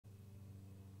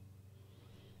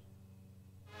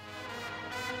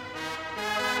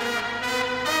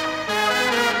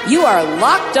You are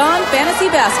Locked On Fantasy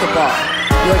Basketball,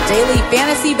 your daily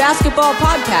fantasy basketball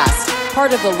podcast,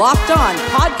 part of the Locked On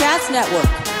Podcast Network,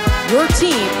 your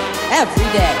team every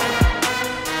day.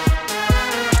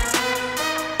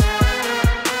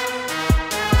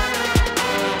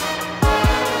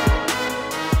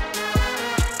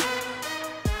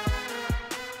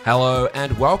 Hello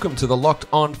and welcome to the Locked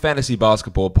On Fantasy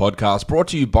Basketball podcast, brought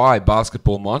to you by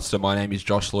Basketball Monster. My name is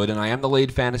Josh Lloyd and I am the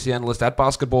lead fantasy analyst at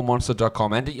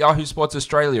basketballmonster.com and at Yahoo Sports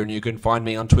Australia, and you can find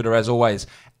me on Twitter as always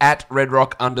at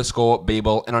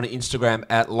redrock_bball and on Instagram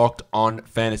at Locked On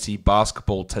Fantasy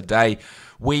Basketball. Today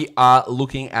we are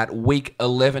looking at week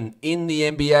 11 in the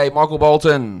NBA. Michael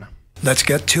Bolton. Let's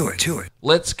get to it.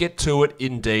 Let's get to it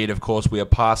indeed. Of course, we are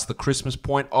past the Christmas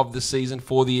point of the season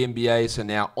for the NBA, so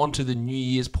now onto the New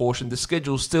Year's portion. The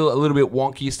schedule's still a little bit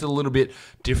wonky, still a little bit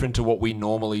different to what we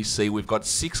normally see. We've got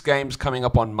 6 games coming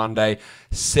up on Monday,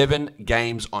 7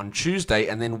 games on Tuesday,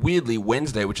 and then weirdly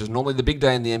Wednesday, which is normally the big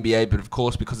day in the NBA, but of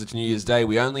course, because it's New Year's Day,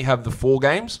 we only have the 4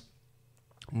 games.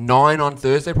 9 on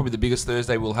Thursday, probably the biggest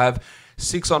Thursday we'll have.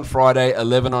 6 on Friday,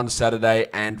 11 on Saturday,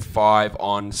 and 5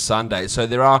 on Sunday. So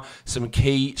there are some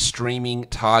key streaming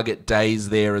target days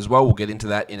there as well. We'll get into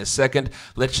that in a second.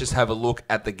 Let's just have a look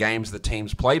at the games the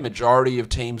teams play. Majority of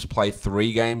teams play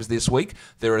 3 games this week.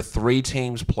 There are 3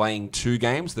 teams playing 2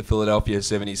 games, the Philadelphia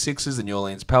 76ers, the New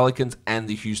Orleans Pelicans, and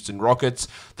the Houston Rockets.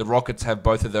 The Rockets have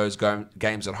both of those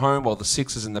games at home, while the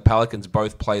Sixers and the Pelicans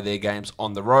both play their games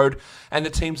on the road. And the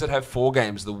teams that have 4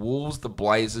 games, the Wolves, the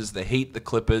Blazers, the Heat, the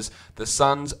Clippers, the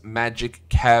Suns, Magic,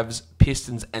 Cavs,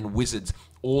 Pistons, and Wizards.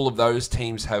 All of those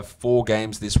teams have 4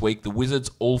 games this week. The Wizards,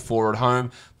 all 4 at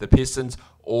home. The Pistons,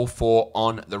 all 4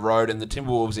 on the road. And the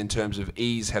Timberwolves, in terms of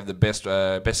ease, have the best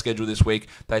schedule this week.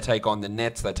 They take on the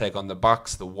Nets, they take on the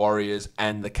Bucks, the Warriors,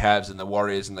 and the Cavs. And the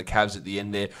Warriors and the Cavs at the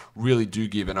end there really do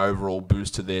give an overall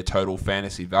boost to their total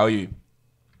fantasy value.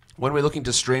 When we're looking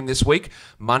to stream this week,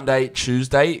 Monday,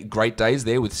 Tuesday, great days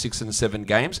there with 6 and 7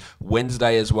 games.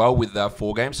 Wednesday as well with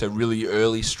 4 games, so really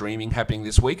early streaming happening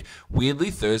this week.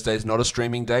 Weirdly, Thursday is not a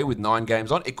streaming day with 9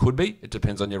 games on. It could be. It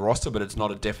depends on your roster, but it's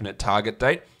not a definite target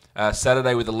date.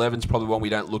 Saturday with 11 is probably one we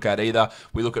don't look at either.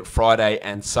 We look at Friday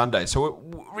and Sunday.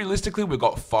 So realistically, we've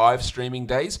got 5 streaming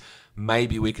days.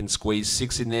 Maybe we can squeeze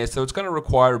 6 in there. So it's going to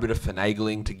require a bit of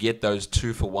finagling to get those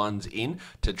 2-for-1s in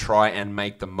to try and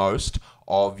make the most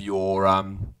of your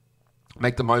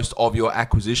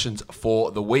acquisitions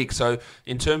for the week. So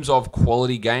in terms of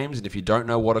quality games, and if you don't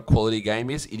know what a quality game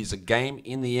is, it is a game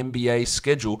in the NBA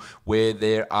schedule where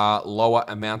there are lower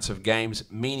amounts of games,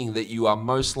 meaning that you are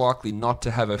most likely not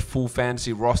to have a full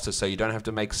fantasy roster, so you don't have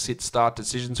to make sit-start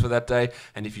decisions for that day.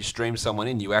 And if you stream someone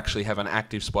in, you actually have an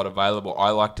active spot available. I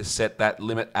like to set that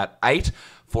limit at 8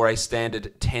 for a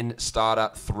standard 10 starter,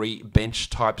 3 bench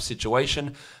type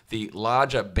situation. The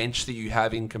larger bench that you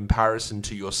have in comparison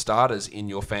to your starters in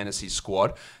your fantasy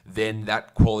squad, then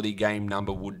that quality game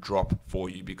number would drop for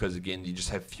you because, again, you just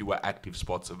have fewer active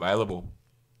spots available.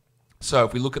 So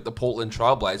if we look at the Portland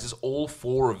Trail Blazers, all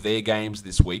 4 of their games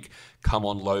this week come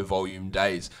on low volume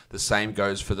days. The same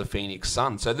goes for the Phoenix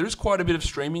Suns. So there is quite a bit of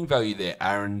streaming value there.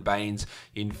 Aaron Baines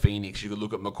in Phoenix. You could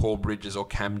look at McCall Bridges or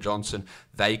Cam Johnson.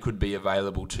 They could be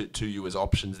available to you as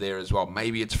options there as well.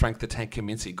 Maybe it's Frank the Tank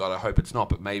Kaminsky. God, I hope it's not,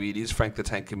 but maybe it is Frank the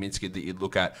Tank Kaminsky that you'd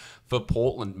look at. For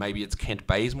Portland, maybe it's Kent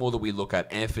Bazemore that we look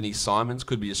at. Anthony Simons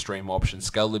could be a stream option.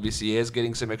 Skal Labissiere is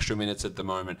getting some extra minutes at the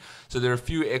moment. So there are a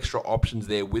few extra options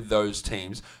there with those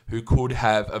teams who could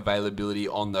have availability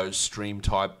on those stream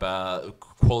type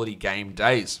quality game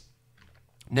days.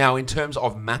 Now, in terms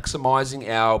of maximizing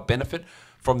our benefit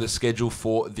from the schedule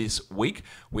for this week,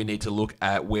 we need to look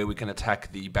at where we can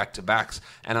attack the back-to-backs.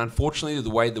 And unfortunately, the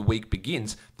way the week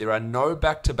begins, there are no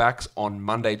back-to-backs on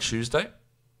Monday, Tuesday,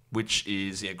 which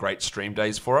is great stream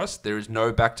days for us. There is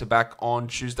no back-to-back on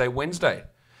Tuesday, Wednesday.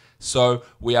 So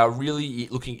we are really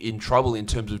looking in trouble in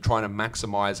terms of trying to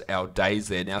maximize our days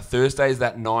there. Now, Thursday is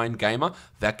that 9-gamer.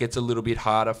 That gets a little bit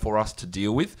harder for us to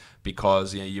deal with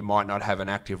because you might not have an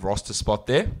active roster spot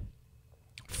there.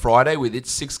 Friday with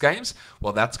its 6 games,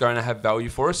 well, that's going to have value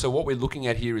for us. So what we're looking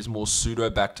at here is more pseudo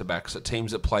back-to-backs. So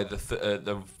teams that play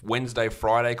the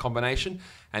Wednesday-Friday combination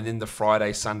and then the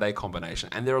Friday-Sunday combination.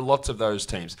 And there are lots of those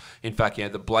teams. In fact,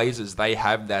 the Blazers, they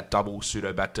have that double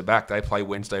pseudo back-to-back. They play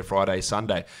Wednesday, Friday,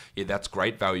 Sunday. Yeah, that's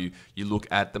great value. You look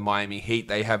at the Miami Heat,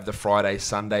 they have the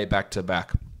Friday-Sunday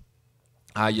back-to-back.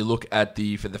 You look at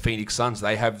for the Phoenix Suns,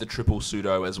 they have the triple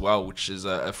pseudo as well, which is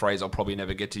a phrase I'll probably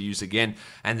never get to use again.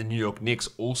 And the New York Knicks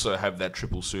also have that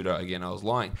triple pseudo. Again, I was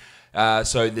lying.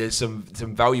 So there's some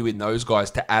value in those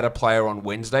guys to add a player on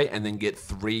Wednesday and then get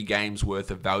 3 games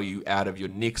worth of value out of your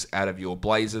Knicks, out of your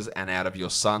Blazers, and out of your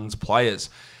Suns players.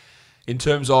 In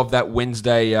terms of that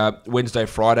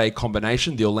Wednesday-Friday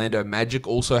combination, the Orlando Magic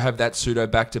also have that pseudo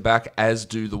back-to-back, as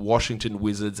do the Washington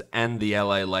Wizards and the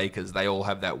LA Lakers. They all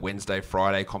have that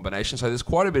Wednesday-Friday combination. So there's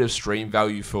quite a bit of stream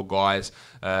value for guys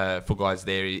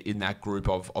there in that group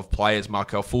of players.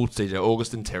 Markelle Fultz, DJ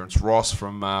Augustin, Terrence Ross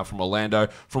from Orlando,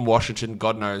 from Washington.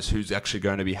 God knows who's actually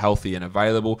going to be healthy and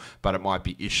available, but it might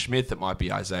be Ish Smith, it might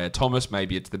be Isaiah Thomas,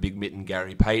 maybe it's the big mitten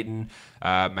Gary Payton,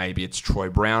 maybe it's Troy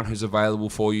Brown who's available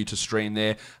for you to stream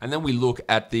there. And then we look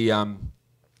at the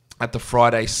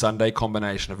Friday-Sunday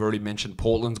combination. I've already mentioned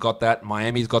Portland's got that.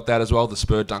 Miami's got that as well. The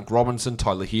Spur Dunk Robinson.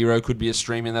 Tyler Hero could be a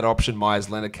stream in that option. Myers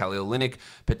Leonard, Khalil Olynyk,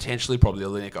 potentially. Probably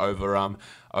Olynyk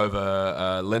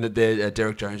over Leonard there.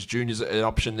 Derek Jones Jr. is an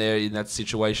option there in that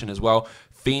situation as well.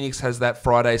 Phoenix has that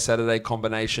Friday-Saturday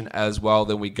combination as well.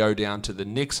 Then we go down to the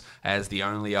Knicks as the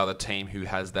only other team who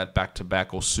has that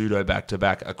back-to-back or pseudo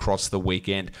back-to-back across the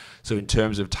weekend. So in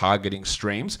terms of targeting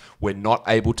streams, we're not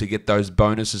able to get those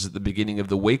bonuses at the beginning of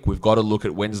the week. We've got to look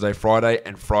at Wednesday, Friday,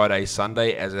 and Friday,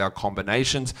 Sunday as our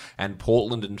combinations. And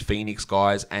Portland and Phoenix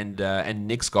guys and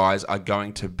Knicks guys are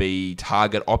going to be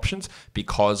target options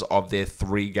because of their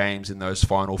 3 games in those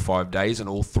final 5 days, and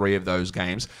all 3 of those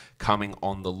games coming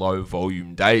on the low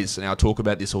volume days. And I talk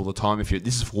about this all the time.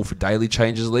 This is all for daily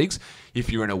changes leagues.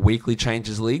 If you're in a weekly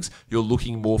changes leagues, you're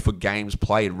looking more for games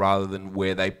played rather than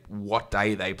what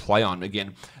day they play on.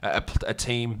 Again, a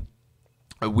team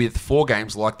with 4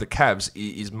 games like the Cavs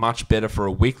is much better for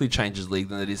a weekly changes league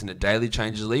than it is in a daily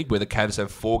changes league, where the Cavs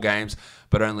have 4 games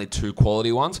but only 2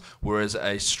 quality ones, whereas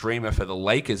a streamer for the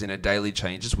Lakers in a daily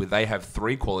changes where they have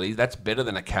 3 quality, that's better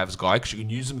than a Cavs guy because you can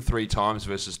use them 3 times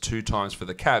versus 2 times for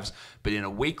the Cavs. But in a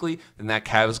weekly, then that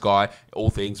Cavs guy, all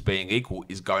things being equal,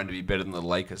 is going to be better than the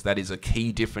Lakers. That is a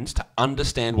key difference to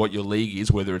understand what your league is,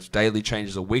 whether it's daily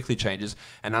changes or weekly changes,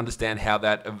 and understand how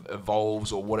that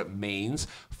evolves or what it means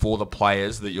for the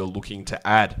players that you're looking to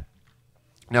add.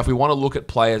 Now, if we want to look at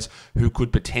players who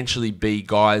could potentially be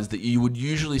guys that you would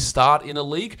usually start in a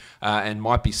league and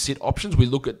might be sit options, we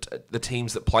look at the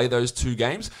teams that play those 2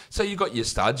 games. So you've got your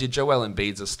studs, your Joel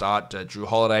Embiid's a start, Drew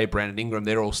Holiday, Brandon Ingram,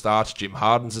 they're all starts, Jim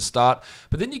Harden's a start.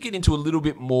 But then you get into a little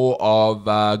bit more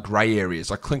of grey areas,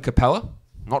 like Clint Capella,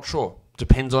 not sure.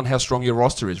 Depends on how strong your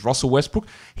roster is. Russell Westbrook,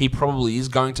 he probably is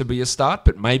going to be a start,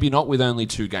 but maybe not with only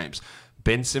 2 games.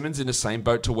 Ben Simmons in the same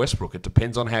boat to Westbrook. It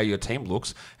depends on how your team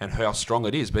looks and how strong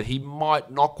it is, but he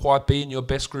might not quite be in your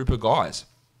best group of guys.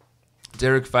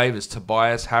 Derek Favors,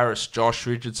 Tobias Harris, Josh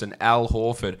Richardson, Al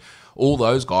Horford, all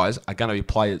those guys are going to be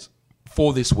players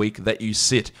for this week that you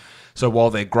sit. So while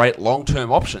they're great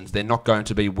long-term options, they're not going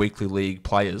to be weekly league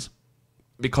players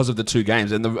because of the 2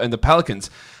 games. And the Pelicans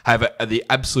have the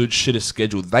absolute shittest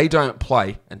schedule. They don't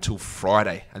play until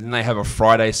Friday, and then they have a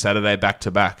Friday, Saturday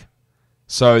back-to-back.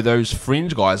 So those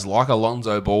fringe guys like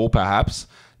Alonzo Ball, perhaps,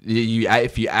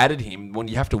 if you added him, when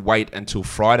you have to wait until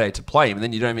Friday to play him, and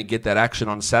then you don't even get that action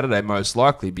on Saturday, most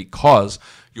likely, because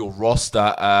your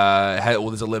roster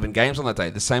there's 11 games on that day.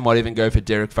 The same might even go for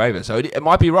Derek Favors. So it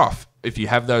might be rough if you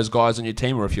have those guys on your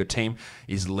team, or if your team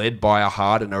is led by a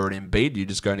Harden or an Embiid, you're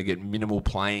just going to get minimal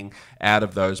playing out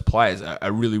of those players.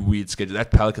 A really weird schedule.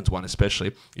 That Pelicans one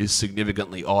especially is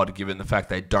significantly odd, given the fact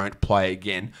they don't play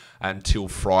again until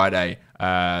Friday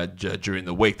during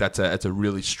the week. That's a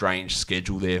really strange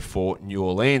schedule there for New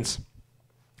Orleans.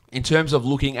 In terms of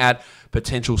looking at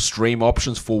potential stream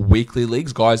options for weekly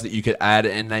leagues, guys that you could add,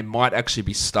 and they might actually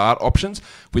be start options,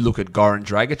 we look at Goran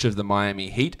Dragic of the Miami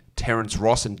Heat, Terrence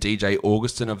Ross and DJ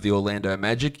Augustin of the Orlando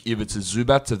Magic, Ivica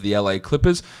Zubac of the LA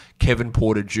Clippers, Kevin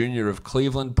Porter Jr. of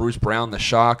Cleveland, Bruce Brown, the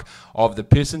Shark of the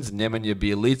Pistons, Nemanja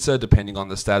Bjelica, depending on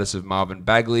the status of Marvin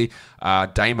Bagley,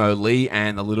 Damo Lee,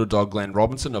 and the little dog Glenn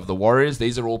Robinson of the Warriors.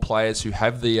 These are all players who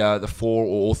have the 4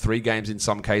 or 3 games in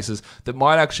some cases that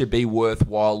might actually be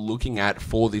worthwhile looking at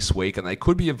for this week, and they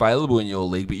could be available in your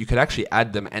league, but you could actually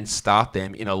add them and start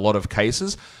them in a lot of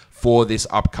cases for this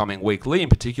upcoming week. Lee in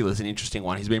particular is an interesting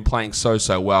one. He's been playing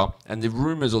so well, and the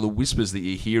rumors or the whispers that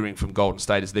you're hearing from Golden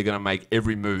State is they're going to make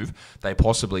every move they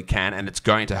possibly can, and it's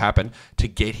going to happen to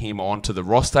get him onto the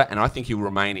roster, and I think he'll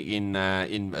remain in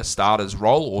a starter's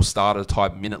role or starter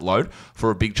type minute load for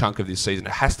a big chunk of this season.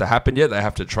 It has to happen yet. They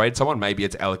have to trade someone. Maybe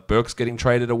it's Alec Burks getting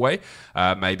traded away.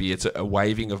 Maybe it's a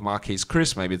waiving of Marquise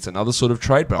Chris. Maybe it's another sort of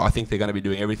trade, but I think they're going to be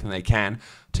doing everything they can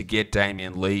to get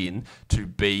Damian Lee in to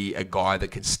be a guy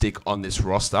that can stick on this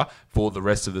roster for the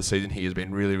rest of the season. He has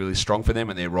been really strong for them,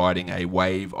 and they're riding a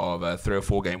wave of a 3 or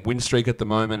 4 game win streak at the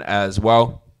moment as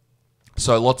well.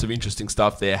 So lots of interesting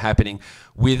stuff there happening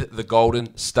with the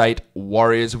Golden State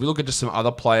Warriors. If we look at just some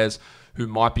other players who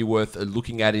might be worth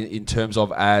looking at in terms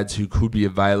of ads who could be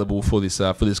available for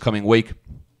this coming week.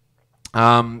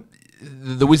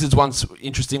 The Wizards one's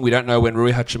interesting. We don't know when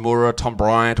Rui Hachimura, Tom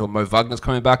Bryant, or Mo Wagner's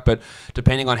coming back, but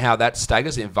depending on how that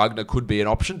staggers, then Wagner could be an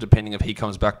option, depending if he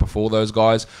comes back before those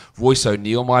guys. Royce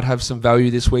O'Neal might have some value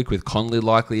this week, with Conley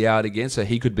likely out again, so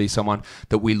he could be someone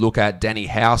that we look at. Danny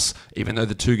House, even though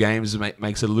the 2 games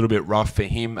makes it a little bit rough for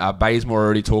him. Bazemore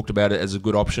already talked about it as a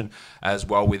good option as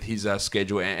well with his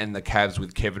schedule, and the Cavs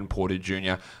with Kevin Porter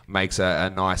Jr. makes a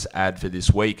nice ad for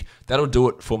this week. That'll do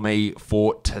it for me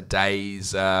for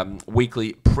today's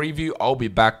weekly preview. I'll be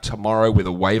back tomorrow with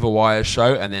a waiver wire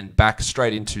show, and then back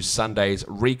straight into Sunday's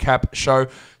recap show.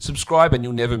 Subscribe and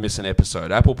you'll never miss an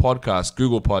episode. Apple Podcasts,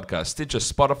 Google Podcasts, Stitcher,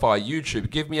 Spotify, YouTube.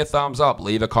 Give me a thumbs up,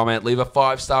 leave a comment, leave a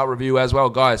 5-star review as well.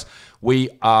 Guys, we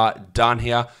are done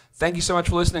here. Thank you so much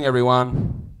for listening,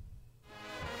 everyone.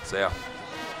 See ya.